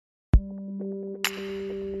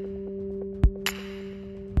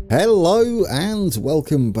Hello and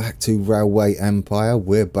welcome back to Railway Empire.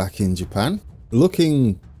 We're back in Japan.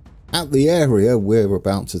 Looking at the area we're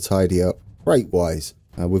about to tidy up freight-wise.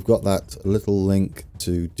 We've got that little link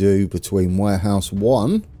to do between Warehouse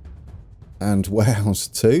 1 and Warehouse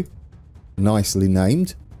 2. Nicely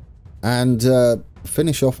named. And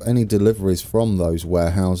finish off any deliveries from those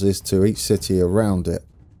warehouses to each city around it.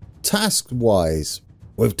 Task-wise,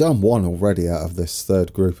 we've done one already out of this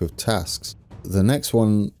third group of tasks. The next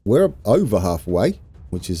one, we're over halfway,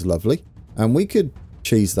 which is lovely. And we could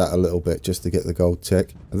cheese that a little bit just to get the gold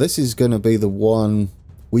tick. This is going to be the one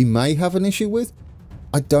we may have an issue with.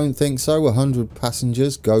 I don't think so. 100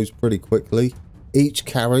 passengers goes pretty quickly. Each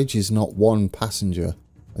carriage is not one passenger.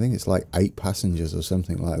 I think it's like 8 passengers or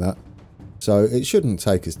something like that. So it shouldn't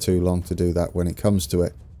take us too long to do that when it comes to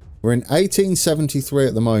it. We're in 1873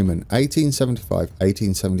 at the moment. 1875,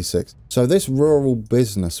 1876. So this rural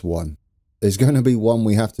business one is going to be one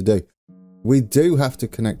we have to do. We do have to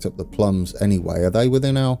connect up the plums anyway. Are they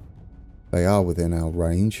within our... They are within our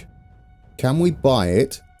range. Can we buy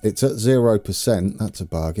it? It's at 0%. That's a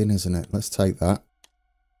bargain, isn't it? Let's take that.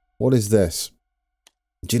 What is this?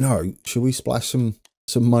 Do you know, should we splash some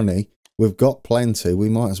money? We've got plenty. We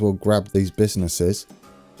might as well grab these businesses.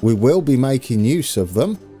 We will be making use of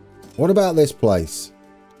them. What about this place?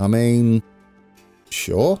 I mean,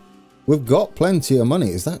 sure. We've got plenty of money.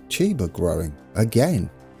 Is that Chiba growing? Again.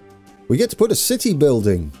 We get to put a city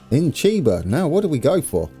building in Chiba. Now, what do we go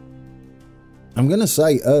for? I'm going to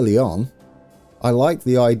say early on, I like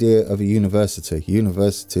the idea of a university.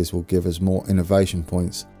 Universities will give us more innovation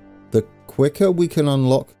points. The quicker we can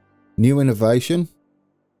unlock new innovation,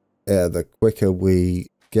 the quicker we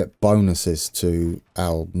get bonuses to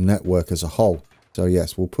our network as a whole. So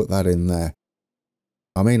yes, we'll put that in there.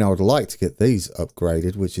 I mean, I would like to get these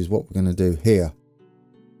upgraded, which is what we're going to do here.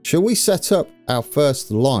 Shall we set up our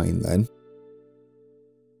first line then?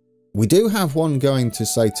 We do have one going to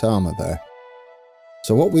Saitama there.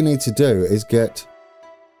 So what we need to do is get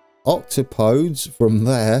octopodes from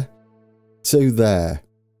there to there.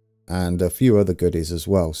 And a few other goodies as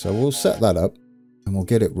well. So we'll set that up and we'll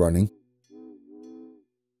get it running.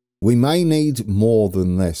 We may need more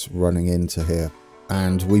than this running into here.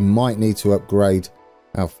 And we might need to upgrade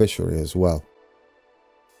our fishery as well.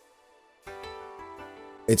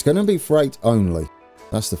 It's going to be freight only.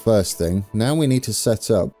 That's the first thing. Now we need to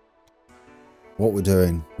set up what we're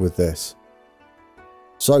doing with this.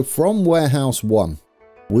 So from Warehouse 1,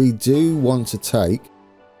 we do want to take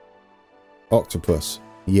octopus.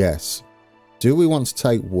 Yes. Do we want to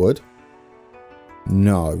take wood?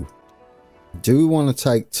 No. Do we want to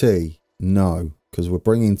take tea? No, because we're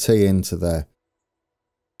bringing tea into there.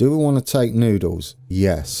 Do we want to take noodles?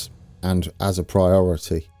 Yes, and as a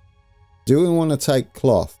priority. Do we want to take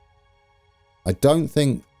cloth? I don't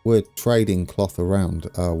think we're trading cloth around,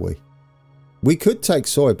 are we? We could take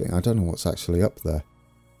soybean. I don't know what's actually up there.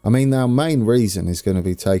 I mean, our main reason is going to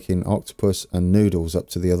be taking octopus and noodles up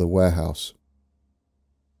to the other warehouse.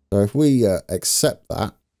 So if we accept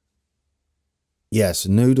that, yes,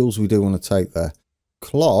 noodles we do want to take there.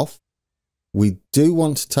 Cloth, we do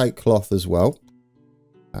want to take cloth as well.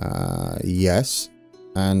 Yes.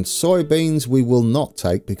 And soybeans we will not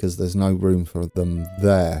take because there's no room for them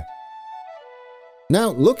there. Now,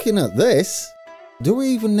 looking at this, do we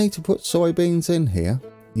even need to put soybeans in here?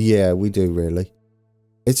 Yeah, we do really.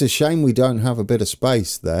 It's a shame we don't have a bit of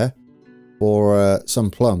space there for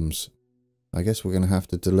some plums. I guess we're going to have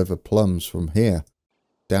to deliver plums from here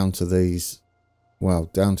down to these, well,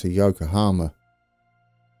 down to Yokohama.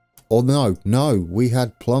 Or no, we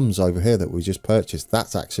had plums over here that we just purchased.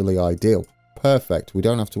 That's actually ideal. Perfect. We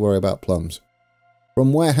don't have to worry about plums.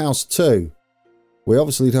 From Warehouse 2, we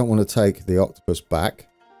obviously don't want to take the octopus back.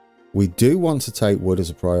 We do want to take wood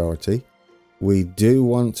as a priority. We do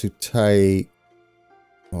want to take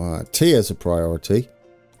tea as a priority.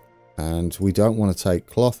 And we don't want to take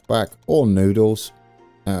cloth back or noodles.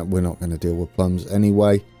 We're not going to deal with plums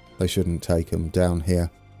anyway. They shouldn't take them down here.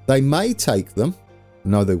 They may take them.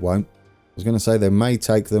 No, they won't. I was going to say they may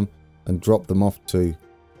take them and drop them off to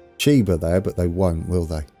Chiba there, but they won't, will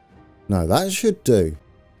they? No, that should do.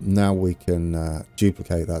 Now we can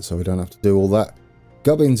duplicate that so we don't have to do all that.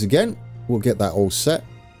 Gubbins again. We'll get that all set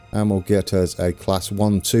and we'll get us a class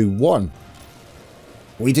 121.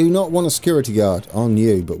 We do not want a security guard on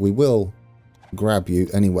you, but we will grab you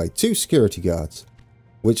anyway. 2 security guards,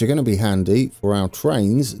 which are going to be handy for our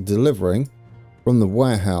trains delivering from the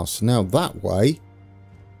warehouse. Now that way,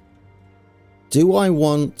 do I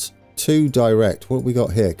want 2 direct? What have we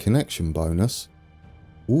got here? Connection bonus.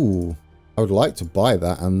 Ooh, I would like to buy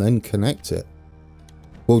that and then connect it.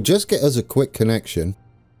 We'll just get us a quick connection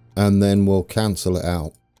and then we'll cancel it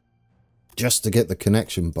out just to get the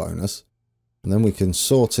connection bonus, and then we can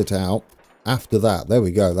sort it out after that. There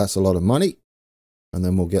we go. That's a lot of money, and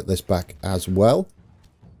then we'll get this back as well.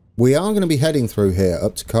 We are going to be heading through here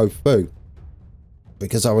up to Kofu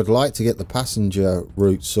because I would like to get the passenger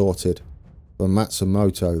route sorted for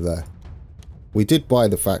Matsumoto there. We did buy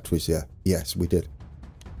the factories here. Yes, we did.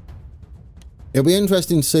 It'll be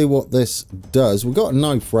interesting to see what this does. We've got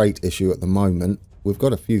no freight issue at the moment. We've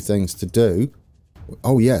got a few things to do.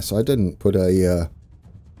 Oh yes, I didn't put a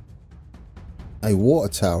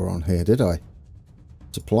water tower on here, did I?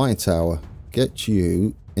 Supply tower. Get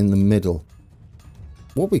you in the middle.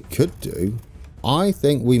 What we could do, I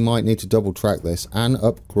think we might need to double track this and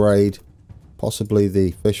upgrade possibly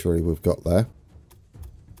the fishery we've got there.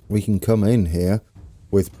 We can come in here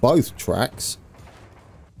with both tracks.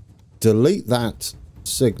 Delete that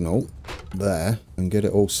signal there and get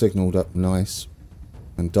it all signaled up nice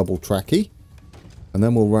and double tracky, and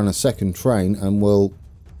then we'll run a second train and we'll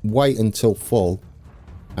wait until full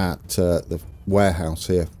at the warehouse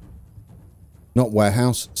here. Not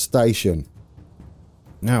warehouse, station.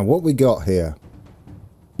 Now what we got here,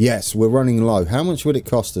 yes, we're running low. How much would it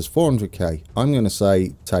cost us? 400k. I'm going to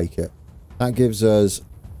say take it. That gives us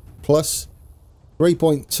plus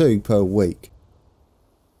 3.2 per week.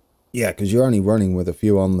 Yeah, because you're only running with a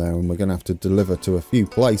few on there, and we're going to have to deliver to a few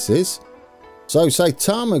places. So,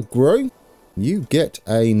 Saitama grew. You get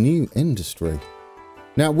a new industry.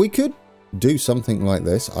 Now, we could do something like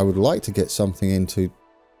this. I would like to get something into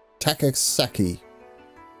Takasaki.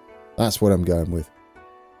 That's what I'm going with.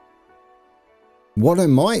 What I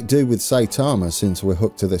might do with Saitama, since we're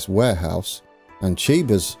hooked to this warehouse, and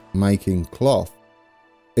Chiba's making cloth,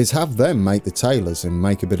 is have them make the tailors and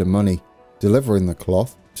make a bit of money delivering the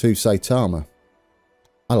cloth to Saitama.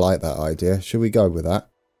 I like that idea. Should we go with that?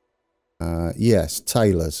 Yes,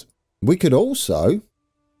 tailors. We could also...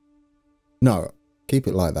 No, keep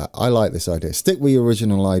it like that. I like this idea. Stick with your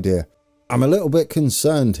original idea. I'm a little bit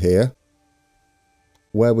concerned here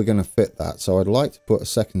where we're going to fit that. So I'd like to put a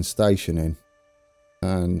second station in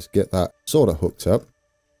and get that sort of hooked up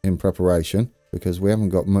in preparation, because we haven't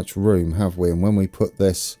got much room, have we? And when we put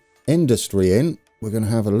this industry in, we're going to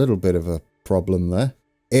have a little bit of a problem there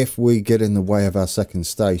if we get in the way of our second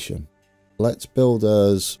station. Let's build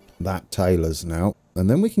us that tailors now, and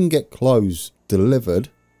then we can get clothes delivered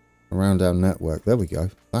around our network. There we go.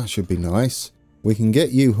 That should be nice. We can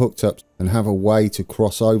get you hooked up and have a way to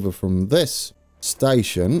cross over from this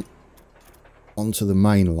station onto the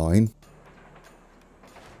main line.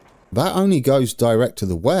 That only goes direct to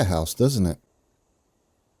the warehouse, doesn't it?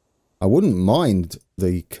 I wouldn't mind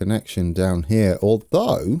the connection down here,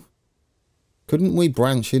 although couldn't we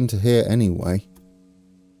branch into here anyway?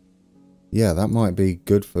 Yeah, that might be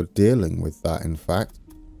good for dealing with that, in fact.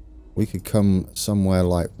 We could come somewhere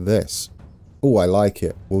like this. Oh, I like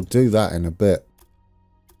it. We'll do that in a bit.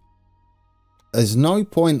 There's no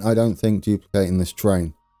point, I don't think, duplicating this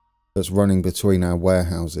train that's running between our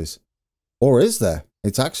warehouses. Or is there?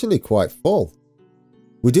 It's actually quite full.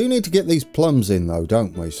 We do need to get these plums in though,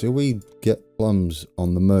 don't we? Shall we get plums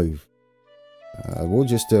on the move? We'll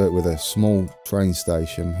just do it with a small train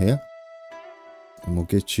station here. And we'll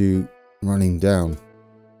get you running down.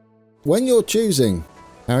 When you're choosing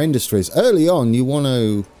our industries, early on you want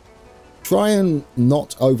to try and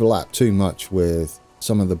not overlap too much with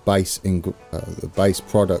some of the base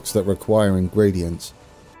products that require ingredients.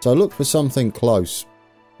 So look for something close.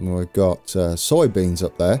 We've got soybeans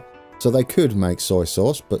up there, so they could make soy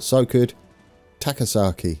sauce, but so could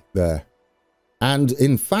Takasaki there. And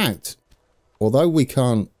in fact, although we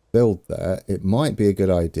can't build there, it might be a good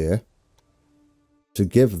idea to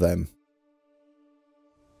give them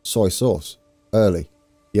soy sauce early.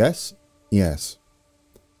 Yes? Yes.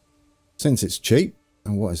 Since it's cheap,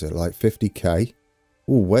 and what is it, like 50k?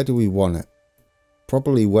 Oh, where do we want it?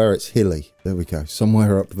 Probably where it's hilly. There we go,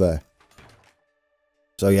 somewhere up there.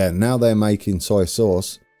 So yeah, now they're making soy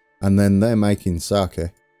sauce, and then they're making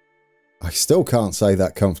sake. I still can't say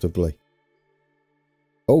that comfortably.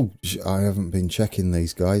 Oh, I haven't been checking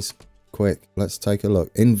these guys. Quick, let's take a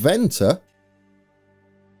look. Inventor.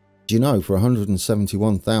 Do you know, for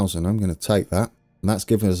 171,000, I'm going to take that. And that's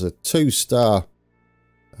given us a 2-star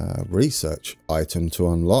research item to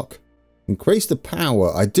unlock. Increase the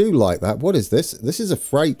power. I do like that. What is this? This is a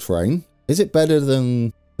freight train. Is it better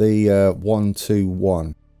than the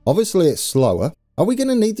 121? Obviously, it's slower. Are we going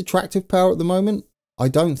to need the tractive power at the moment? I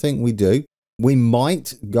don't think we do. We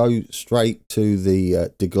might go straight to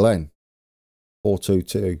the De Glen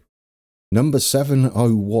 422. Number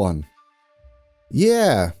 701.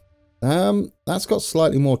 Yeah. That's got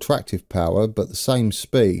slightly more tractive power, but the same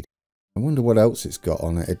speed. I wonder what else it's got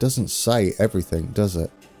on it. It doesn't say everything, does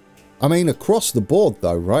it? I mean, across the board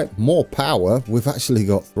though, right? More power. We've actually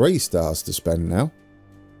got 3 stars to spend now.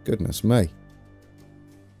 Goodness me.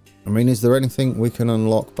 I mean, is there anything we can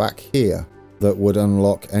unlock back here that would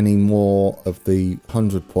unlock any more of the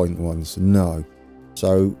 100-point ones? No.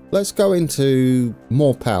 So let's go into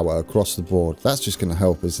more power across the board. That's just going to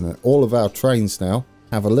help, isn't it? All of our trains now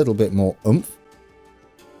have a little bit more oomph.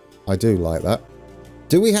 I do like that.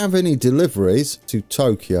 Do we have any deliveries to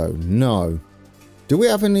Tokyo? No. Do we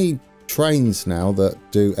have any trains now that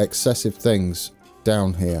do excessive things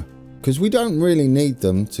down here? Because we don't really need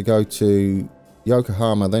them to go to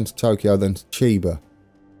Yokohama, then to Tokyo, then to Chiba.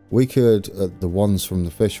 We could, the ones from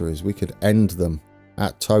the fisheries, we could end them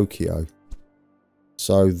at Tokyo.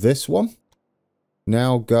 So this one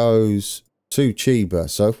now goes to Chiba.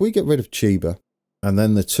 So if we get rid of Chiba, and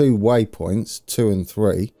then the 2 waypoints, 2 and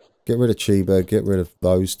 3, get rid of Chiba, get rid of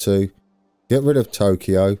those 2, get rid of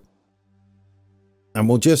Tokyo, and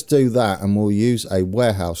we'll just do that, and we'll use a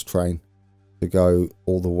warehouse train to go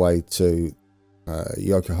all the way to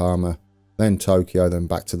Yokohama, then Tokyo, then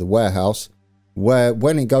back to the warehouse, where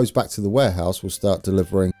when it goes back to the warehouse, we'll start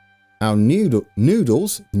delivering our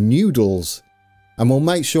noodles, and we'll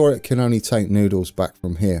make sure it can only take noodles back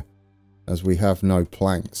from here, as we have no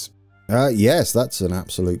planks. Yes, that's an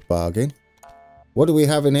absolute bargain. What do we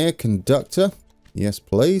have in here? Conductor. Yes,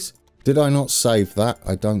 please. Did I not save that?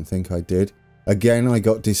 I don't think I did. Again, I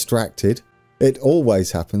got distracted. It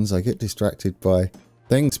always happens. I get distracted by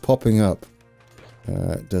things popping up.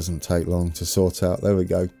 It doesn't take long to sort out. There we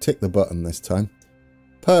go. Tick the button this time.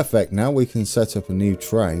 Perfect. Now we can set up a new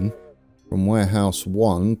train from Warehouse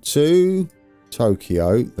 1 to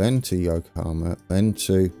Tokyo, then to Yokohama, then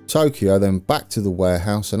to Tokyo, then back to the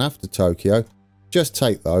warehouse, and after Tokyo, just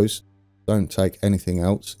take those. Don't take anything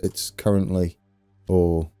else. It's currently...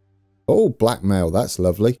 Oh, blackmail. That's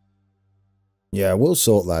lovely. Yeah, we'll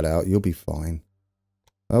sort that out. You'll be fine.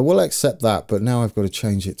 We'll accept that, but now I've got to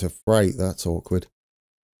change it to freight. That's awkward.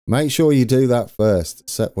 Make sure you do that first.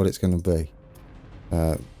 Set what it's going to be.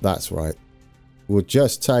 That's right. We'll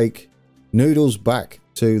just take noodles back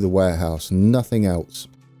to the warehouse. Nothing else.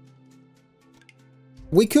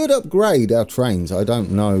 We could upgrade our trains. I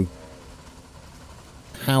don't know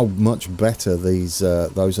how much better these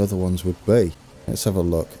those other ones would be. Let's have a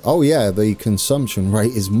look. Oh yeah, the consumption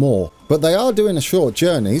rate is more. But they are doing a short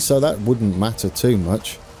journey, so that wouldn't matter too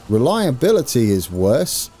much. Reliability is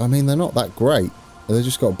worse. I mean, they're not that great. They've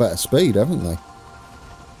just got better speed, haven't they?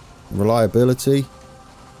 Reliability.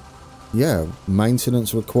 Yeah,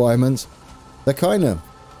 maintenance requirements. They're kind of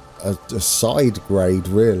a side grade,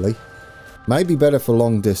 really. Maybe better for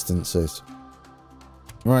long distances.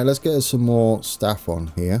 Right, let's get us some more staff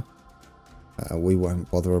on here. We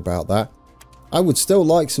won't bother about that. I would still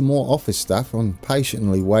like some more office staff. I'm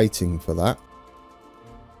patiently waiting for that.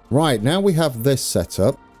 Right, now we have this set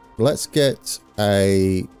up. Let's get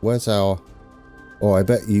a... Where's our... Oh, I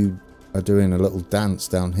bet you are doing a little dance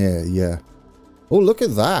down here. Yeah. Oh, look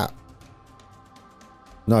at that.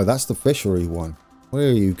 No, that's the fishery one. Where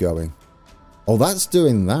are you going? Oh, that's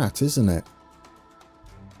doing that, isn't it?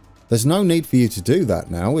 There's no need for you to do that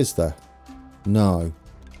now, is there? No.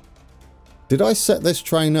 Did I set this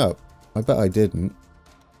train up? I bet I didn't.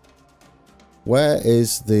 Where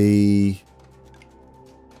is the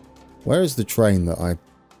train that I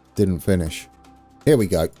didn't finish? Here we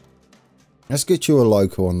go. Let's get you a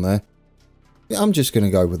local on there. I'm just going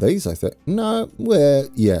to go with these, I think. No,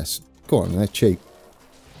 yes. Go on, they're cheap.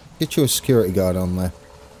 Get you a security guard on there.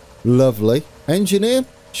 Lovely. Engineer?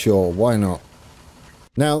 Sure, why not?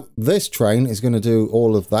 Now, this train is going to do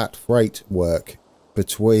all of that freight work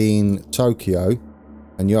between Tokyo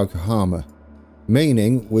and Yokohama,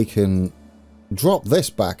 meaning we can drop this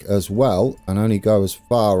back as well and only go as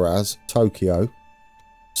far as Tokyo,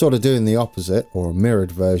 sort of doing the opposite or a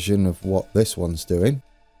mirrored version of what this one's doing.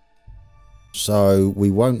 So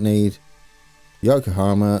we won't need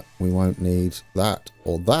Yokohama, we won't need that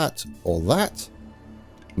or that or that.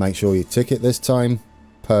 Make sure you tick it this time.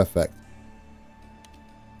 Perfect.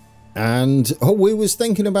 And oh, we was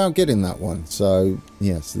thinking about getting that one, so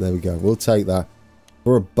yes, there we go. We'll take that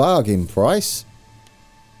for a bargain price.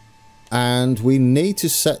 And we need to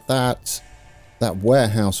set that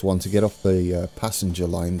warehouse one to get off the passenger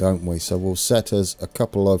line, don't we? So we'll set us a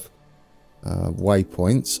couple of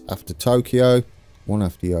waypoints after Tokyo, one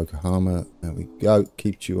after Yokohama. There we go.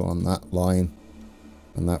 Keeps you on that line,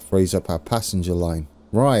 and that frees up our passenger line.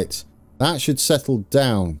 Right, that should settle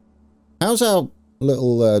down. How's our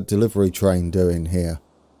little delivery train doing here?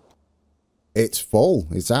 it's full.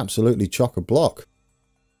 It's absolutely chock-a-block.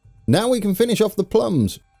 Now we can finish off the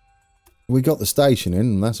plums. We got the station in,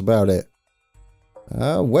 and that's about it.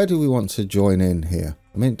 Where do we want to join in here?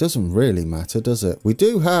 I mean, it doesn't really matter, does it? We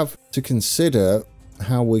do have to consider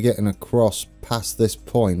how we're getting across past this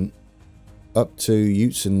point up to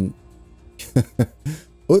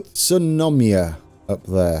Utsunomiya up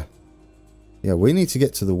there. Yeah, we need to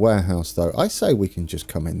get to the warehouse, though. I say we can just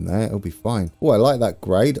come in there. It'll be fine. Oh, I like that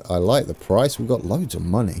grade. I like the price. We've got loads of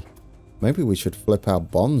money. Maybe we should flip our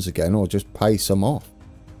bonds again or just pay some off.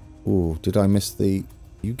 Oh, did I miss the...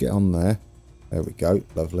 You get on there. There we go.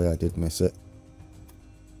 Lovely. I did miss it.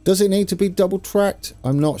 Does it need to be double tracked?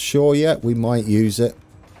 I'm not sure yet. We might use it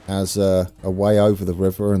as a way over the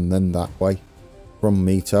river and then that way from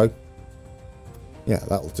Mito. Yeah,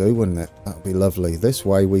 that'll do, wouldn't it? That'll be lovely. This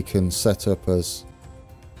way we can set up as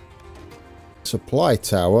supply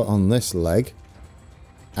tower on this leg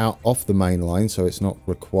out off the main line, so it's not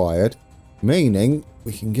required. Meaning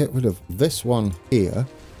we can get rid of this one here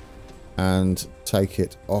and take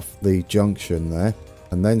it off the junction there.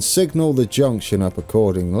 And then signal the junction up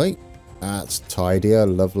accordingly. That's tidier,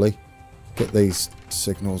 lovely. Get these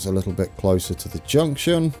signals a little bit closer to the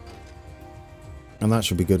junction. And that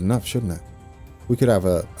should be good enough, shouldn't it? We could have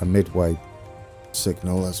a midway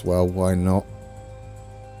signal as well, why not?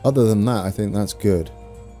 Other than that, I think that's good.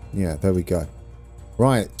 Yeah, there we go.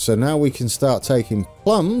 Right, so now we can start taking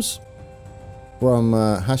plums from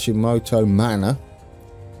Hashimoto Manor.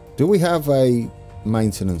 Do we have a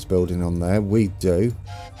maintenance building on there? We do.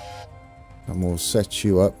 And we'll set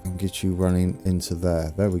you up and get you running into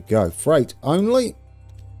there. There we go. Freight only.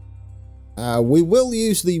 We will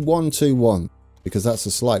use the 121 because that's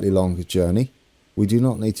a slightly longer journey. We do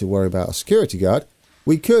not need to worry about a security guard.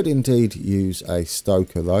 We could indeed use a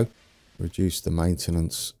stoker though. Reduce the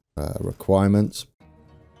maintenance requirements.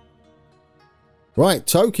 Right,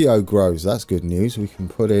 Tokyo grows. That's good news. We can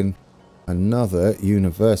put in another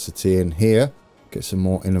university in here. Get some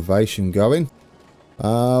more innovation going.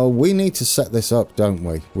 We need to set this up, don't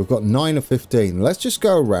we? We've got 9 of 15. Let's just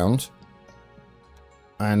go around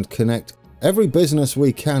and connect every business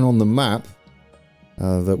we can on the map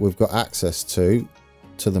that we've got access to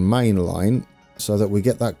the main line so that we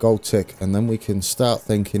get that gold tick, and then we can start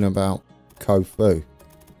thinking about Kofu.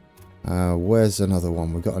 Where's another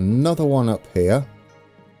one? We've got another one up here.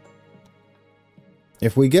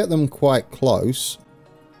 If we get them quite close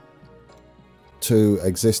to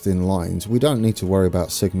existing lines, we don't need to worry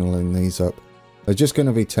about signaling these up. They're just going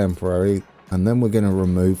to be temporary, and then we're going to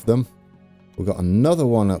remove them. We've got another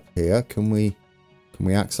one up here. Can we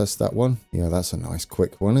access that one? Yeah, that's a nice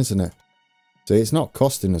quick one, isn't it? See, it's not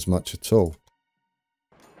costing us much at all.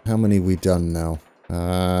 How many have we done now?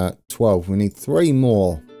 12. We need 3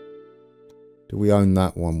 more. Do we own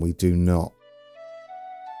that one? We do not.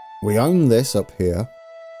 We own this up here.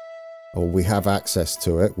 Or we have access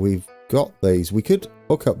to it. We've got these. We could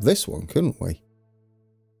hook up this one, couldn't we?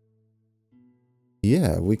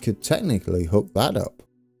 Yeah, we could technically hook that up.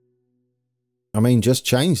 I mean, just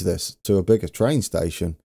change this to a bigger train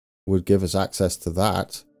station. Would give us access to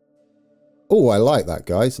that. Oh, I like that,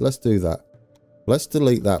 guys. Let's do that. Let's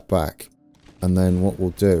delete that back. And then what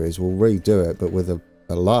we'll do is we'll redo it, but with a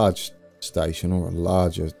large station or a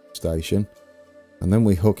larger station. And then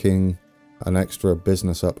we hook in an extra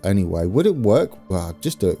business up anyway. Would it work? Well, I'll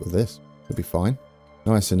just do it with this. It'll be fine.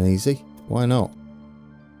 Nice and easy. Why not?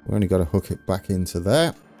 We only got to hook it back into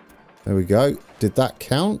there. There we go. Did that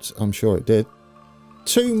count? I'm sure it did.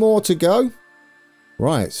 2 more to go.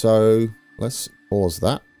 Right, so let's pause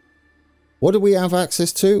that. What do we have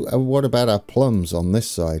access to? And what about our plums on this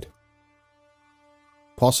side?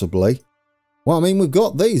 Possibly. Well, I mean, we've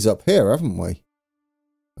got these up here, haven't we?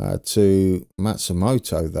 To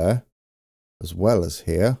Matsumoto there, as well as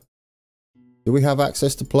here. Do we have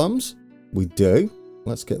access to plums? We do.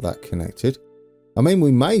 Let's get that connected. I mean,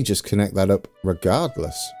 we may just connect that up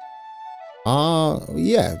regardless.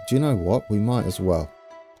 Yeah, do you know what? We might as well.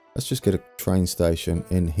 Let's just get a train station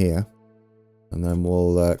in here. And then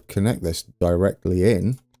we'll connect this directly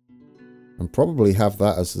in. And probably have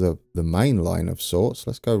that as the main line of sorts.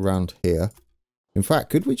 Let's go around here. In fact,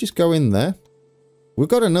 could we just go in there? We've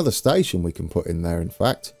got another station we can put in there, in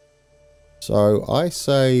fact. So I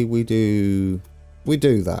say we do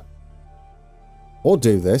that. Or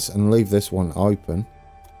do this and leave this one open.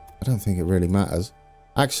 I don't think it really matters.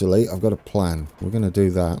 Actually, I've got a plan. We're going to do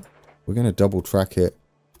that. We're going to double track it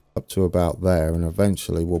up to about there. And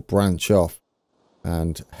eventually we'll branch off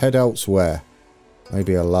and head elsewhere.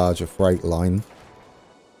 Maybe a larger freight line.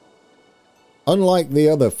 Unlike the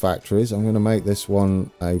other factories, I'm going to make this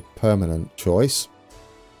one a permanent choice.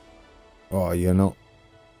 Oh, you're not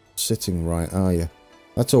sitting right, are you?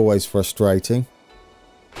 That's always frustrating.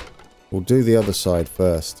 We'll do the other side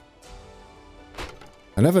first.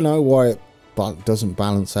 I never know why it doesn't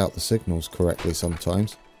balance out the signals correctly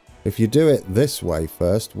sometimes. If you do it this way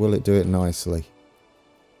first, will it do it nicely?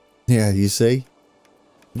 Yeah, you see?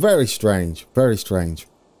 Very strange. Very strange.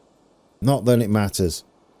 Not that it matters.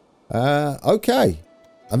 Okay.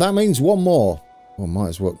 And that means one more. Well, might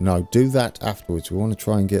as well. No, do that afterwards. We want to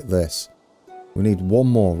try and get this. We need one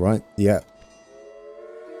more, right? Yeah.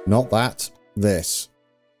 Not that. This.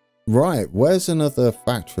 Right. Where's another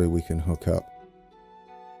factory we can hook up?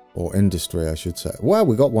 Or industry, I should say. Well,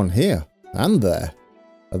 we got one here. And there.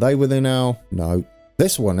 Are they within our... No.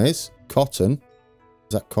 This one is. Cotton.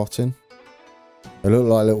 Is that cotton? They look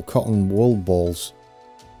like little cotton wool balls.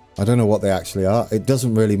 I don't know what they actually are. It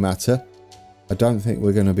doesn't really matter. I don't think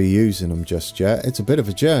we're going to be using them just yet. It's a bit of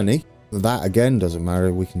a journey. That, again, doesn't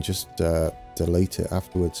matter. We can just delete it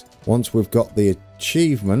afterwards. Once we've got the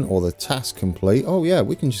achievement or the task complete... Oh, yeah,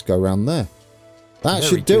 we can just go around there. That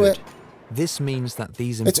should do it. This means that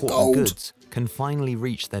these important goods can finally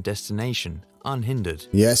reach their destination unhindered.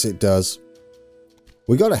 Yes, it does.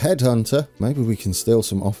 We got a headhunter. Maybe we can steal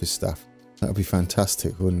some office staff. That would be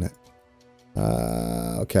fantastic, wouldn't it?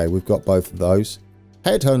 Okay, we've got both of those.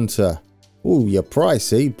 Headhunter. Ooh, you're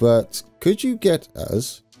pricey, but could you get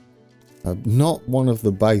us... not one of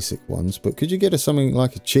the basic ones, but could you get us something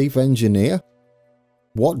like a chief engineer?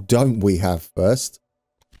 What don't we have first?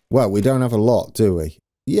 Well, we don't have a lot, do we?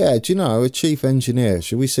 Yeah, do you know, a chief engineer.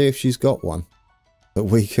 Should we see if she's got one that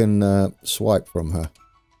we can swipe from her?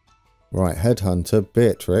 Right, headhunter,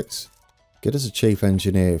 Beatrix. Get us a chief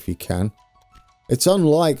engineer if you can. It's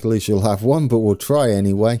unlikely she'll have one, but we'll try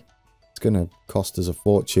anyway. It's going to cost us a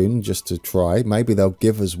fortune just to try. Maybe they'll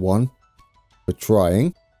give us one for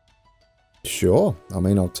trying. Sure, I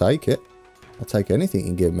mean, I'll take it. I'll take anything you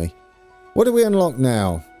can give me. What do we unlock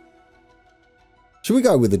now? Should we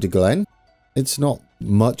go with the De Glen? It's not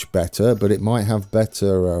much better, but it might have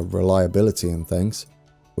better reliability and things.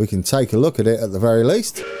 We can take a look at it at the very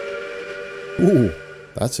least. Ooh,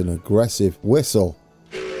 that's an aggressive whistle.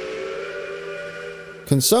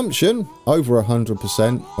 Consumption, over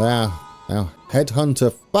 100%. Our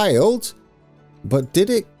headhunter failed. But did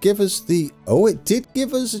it give us the... Oh, it did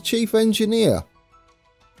give us a chief engineer.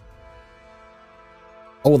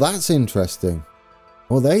 Oh, that's interesting.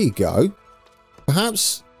 Well, there you go.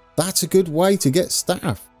 Perhaps that's a good way to get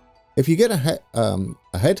staff. If you get a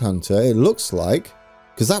headhunter, it looks like...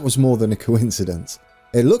 Because that was more than a coincidence.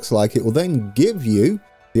 It looks like it will then give you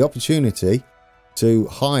the opportunity to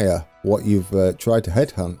hire what you've tried to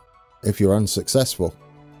headhunt if you're unsuccessful.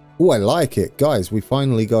 Oh, I like it. Guys, we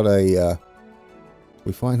finally got a...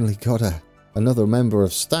 another member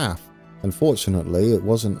of staff. Unfortunately, it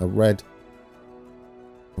wasn't a red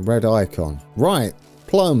icon. Right,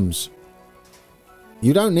 plums.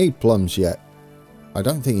 You don't need plums yet. I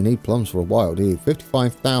don't think you need plums for a while, do you?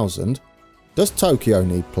 55,000. Does Tokyo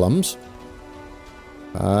need plums?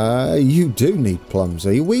 You do need plums.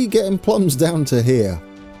 Are we getting plums down to here?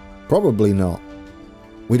 Probably not.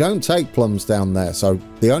 We don't take plums down there, so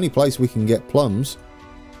the only place we can get plums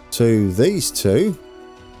to these two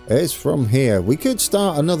is from here. We could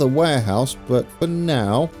start another warehouse, but for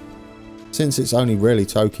now, since it's only really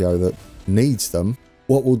Tokyo that needs them,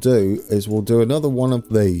 what we'll do is we'll do another one of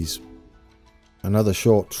these. Another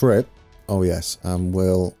short trip. Oh yes, and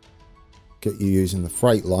we'll get you using the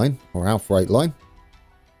freight line, or our freight line.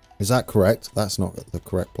 Is that correct? That's not the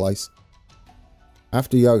correct place.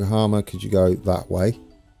 After Yokohama, could you go that way?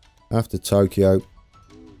 After Tokyo,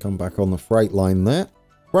 come back on the freight line there.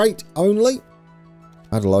 Freight only.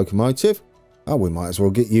 Add a locomotive. Oh, we might as well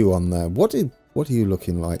get you on there. What are you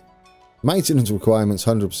looking like? Maintenance requirements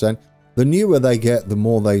 100%. The newer they get, the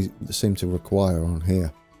more they seem to require on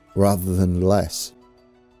here, rather than less.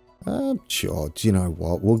 Sure, do you know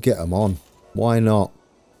what? We'll get them on. Why not?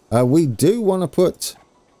 We do want to put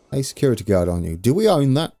a security guard on you. Do we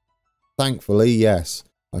own that? Thankfully, yes.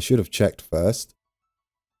 I should have checked first.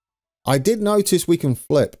 I did notice we can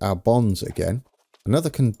flip our bonds again. Another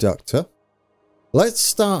conductor. Let's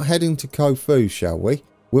start heading to Kofu, shall we?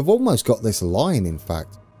 We've almost got this line, in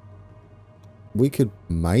fact. We could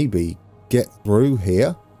maybe get through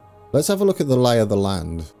here. Let's have a look at the lay of the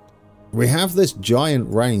land. We have this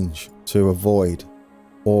giant range to avoid,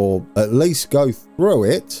 or at least go through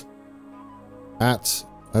it at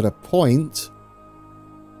a point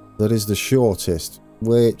that is the shortest,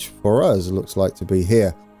 which for us looks like to be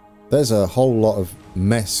here. There's a whole lot of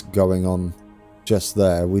mess going on just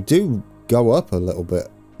there. We do go up a little bit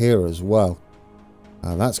here as well.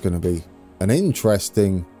 That's going to be an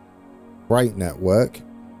interesting freight network.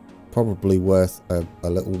 Probably worth a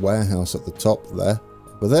little warehouse at the top there.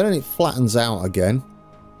 But then it flattens out again.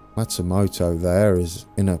 Matsumoto there is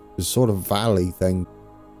in a sort of valley thing.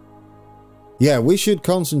 Yeah, we should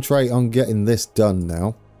concentrate on getting this done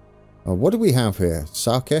now. What do we have here?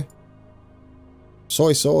 Sake?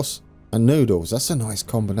 Soy sauce? And noodles. That's a nice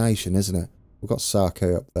combination, isn't it? We've got sake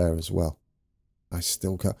up there as well. I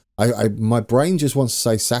still can't... my brain just wants to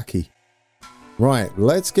say sake. Right,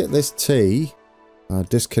 let's get this tea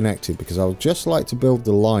disconnected, because I would just like to build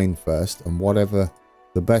the line first, and whatever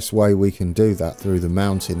the best way we can do that through the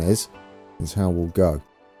mountain is how we'll go.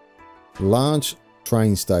 Large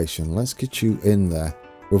train station. Let's get you in there.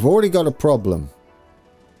 We've already got a problem.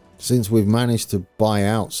 Since we've managed to buy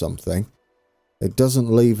out something, it doesn't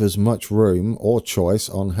leave us much room or choice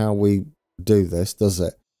on how we do this, does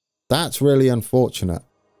it? That's really unfortunate.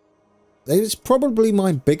 It's probably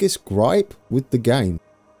my biggest gripe with the game.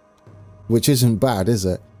 Which isn't bad, is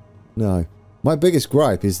it? No. My biggest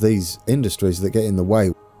gripe is these industries that get in the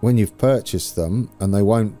way when you've purchased them and they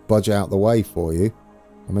won't budge out the way for you.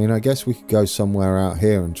 I mean, I guess we could go somewhere out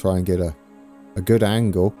here and try and get a good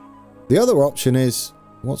angle. The other option is...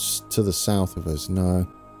 What's to the south of us? No.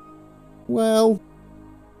 Well,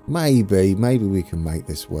 maybe we can make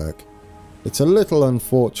this work. It's a little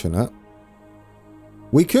unfortunate.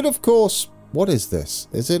 We could, of course... What is this?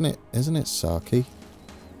 Isn't it sake?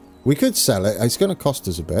 We could sell it. It's going to cost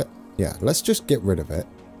us a bit. Yeah, let's just get rid of it.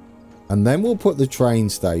 And then we'll put the train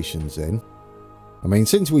stations in. I mean,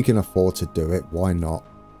 since we can afford to do it, why not?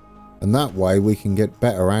 And that way we can get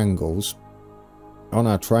better angles on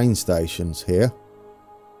our train stations here.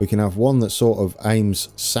 We can have one that sort of aims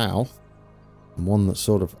south and one that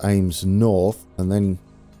sort of aims north, and then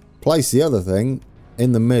place the other thing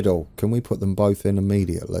in the middle. Can we put them both in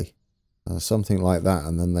immediately? Something like that,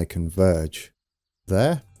 and then they converge.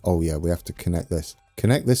 There? Oh yeah, we have to connect this.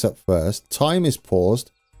 Connect this up first. Time is paused.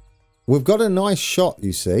 We've got a nice shot,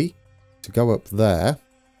 you see, to go up there.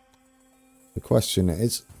 The question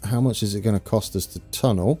is, how much is it going to cost us to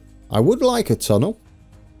tunnel? I would like a tunnel,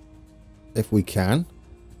 if we can.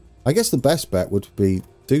 I guess the best bet would be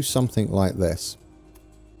do something like this.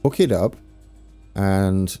 Hook it up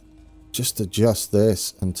and just adjust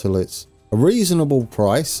this until it's a reasonable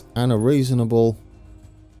price and a reasonable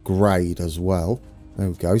grade as well. There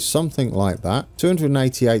we go, something like that.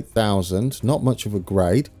 288,000, not much of a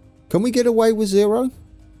grade. Can we get away with 0?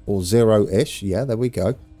 Or 0-ish, yeah, there we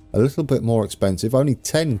go. A little bit more expensive, only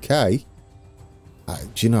 10k.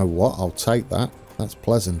 Do you know what? I'll take that. That's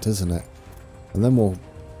pleasant, isn't it? And then we'll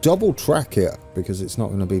double track it, because it's not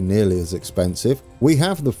going to be nearly as expensive. We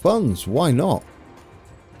have the funds, why not?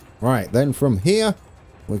 Right, then from here,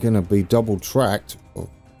 we're going to be double tracked. Oh,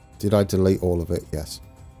 did I delete all of it? Yes.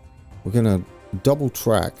 We're going to double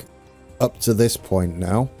track up to this point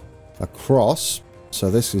now, across. So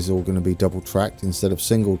this is all going to be double tracked instead of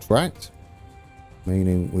single tracked,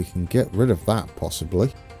 meaning we can get rid of that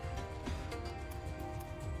possibly.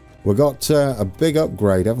 We've got a big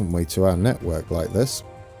upgrade, haven't we, to our network like this.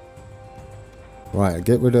 Right,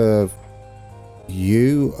 get rid of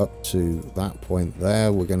you up to that point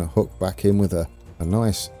there. We're going to hook back in with a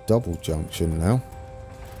nice double junction now,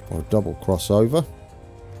 or a double crossover.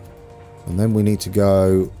 And then we need to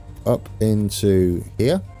go up into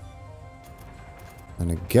here.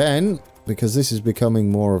 And again, because this is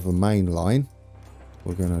becoming more of a main line,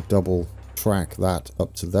 we're going to double track that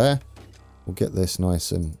up to there. We'll get this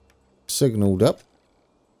nice and signaled up.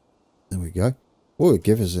 There we go. Oh, it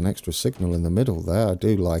gives us an extra signal in the middle there. I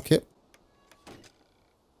do like it.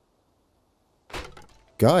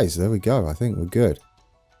 Guys, there we go. I think we're good.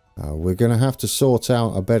 We're going to have to sort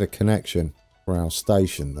out a better connection for our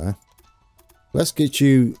station there. Let's get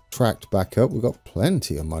you tracked back up. We've got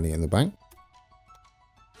plenty of money in the bank.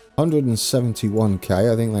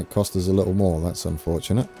 171k. I think that cost us a little more. That's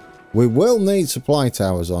unfortunate. We will need supply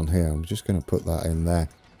towers on here. I'm just going to put that in there.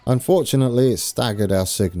 Unfortunately, it's staggered our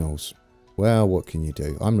signals. Well, what can you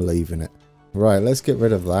do? I'm leaving it. Right, let's get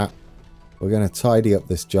rid of that. We're going to tidy up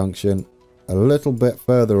this junction. A little bit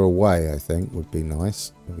further away, I think, would be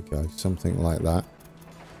nice. There we go. Something like that.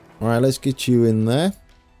 Alright, let's get you in there.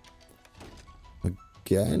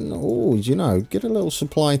 Again. Oh, you know, get a little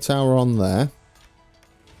supply tower on there.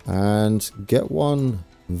 And get one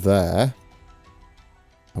there.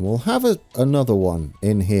 And we'll have another one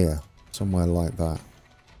in here. Somewhere like that.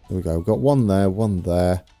 There we go. We've got one there, one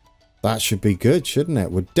there. That should be good, shouldn't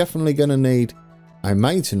it? We're definitely going to need a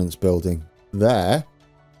maintenance building there.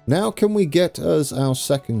 Now can we get us our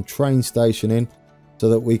second train station in so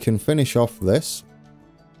that we can finish off this?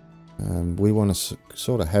 We want to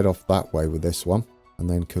sort of head off that way with this one. and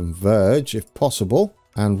then converge if possible.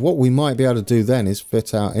 And what we might be able to do then is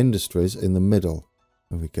fit our industries in the middle.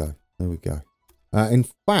 There we go. There we go. In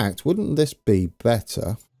fact, wouldn't this be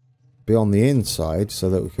better? Be on the inside so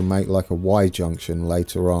that we can make like a Y junction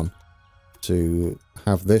later on to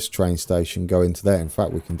have this train station go into there. In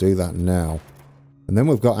fact, we can do that now. And then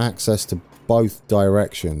we've got access to both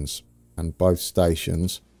directions and both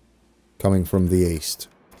stations coming from the east.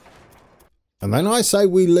 And then I say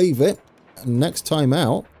we leave it. And next time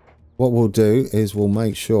out, what we'll do is we'll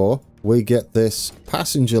make sure we get this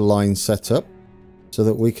passenger line set up so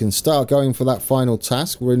that we can start going for that final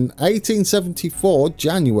task. We're in 1874,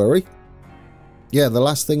 January. Yeah, the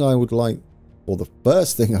last thing I would like, or the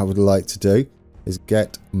first thing I would like to do is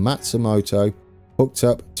get Matsumoto hooked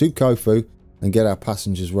up to Kofu and get our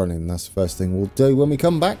passengers running. That's the first thing we'll do when we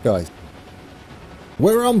come back, guys.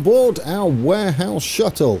 We're on board our warehouse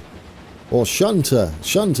shuttle, or shunter.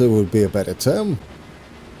 Shunter would be a better term.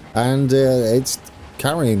 And it's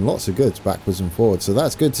carrying lots of goods backwards and forwards, so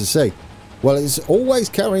that's good to see. Well, it's always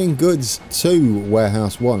carrying goods to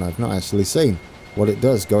Warehouse 1. I've not actually seen what it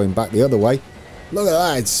does going back the other way. Look at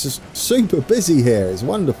that, it's just super busy here. It's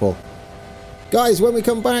wonderful. Guys, when we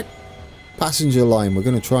come back, passenger line, we're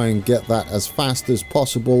going to try and get that as fast as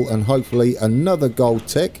possible and hopefully another gold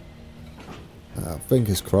tick.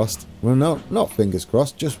 Fingers crossed. Well, no, not fingers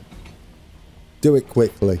crossed, just do it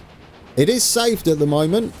quickly. It is saved at the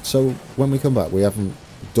moment, so when we come back, we haven't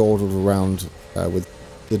dawdled around with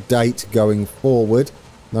the date going forward.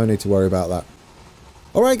 No need to worry about that.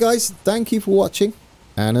 Alright guys, thank you for watching,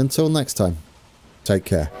 and until next time, take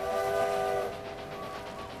care.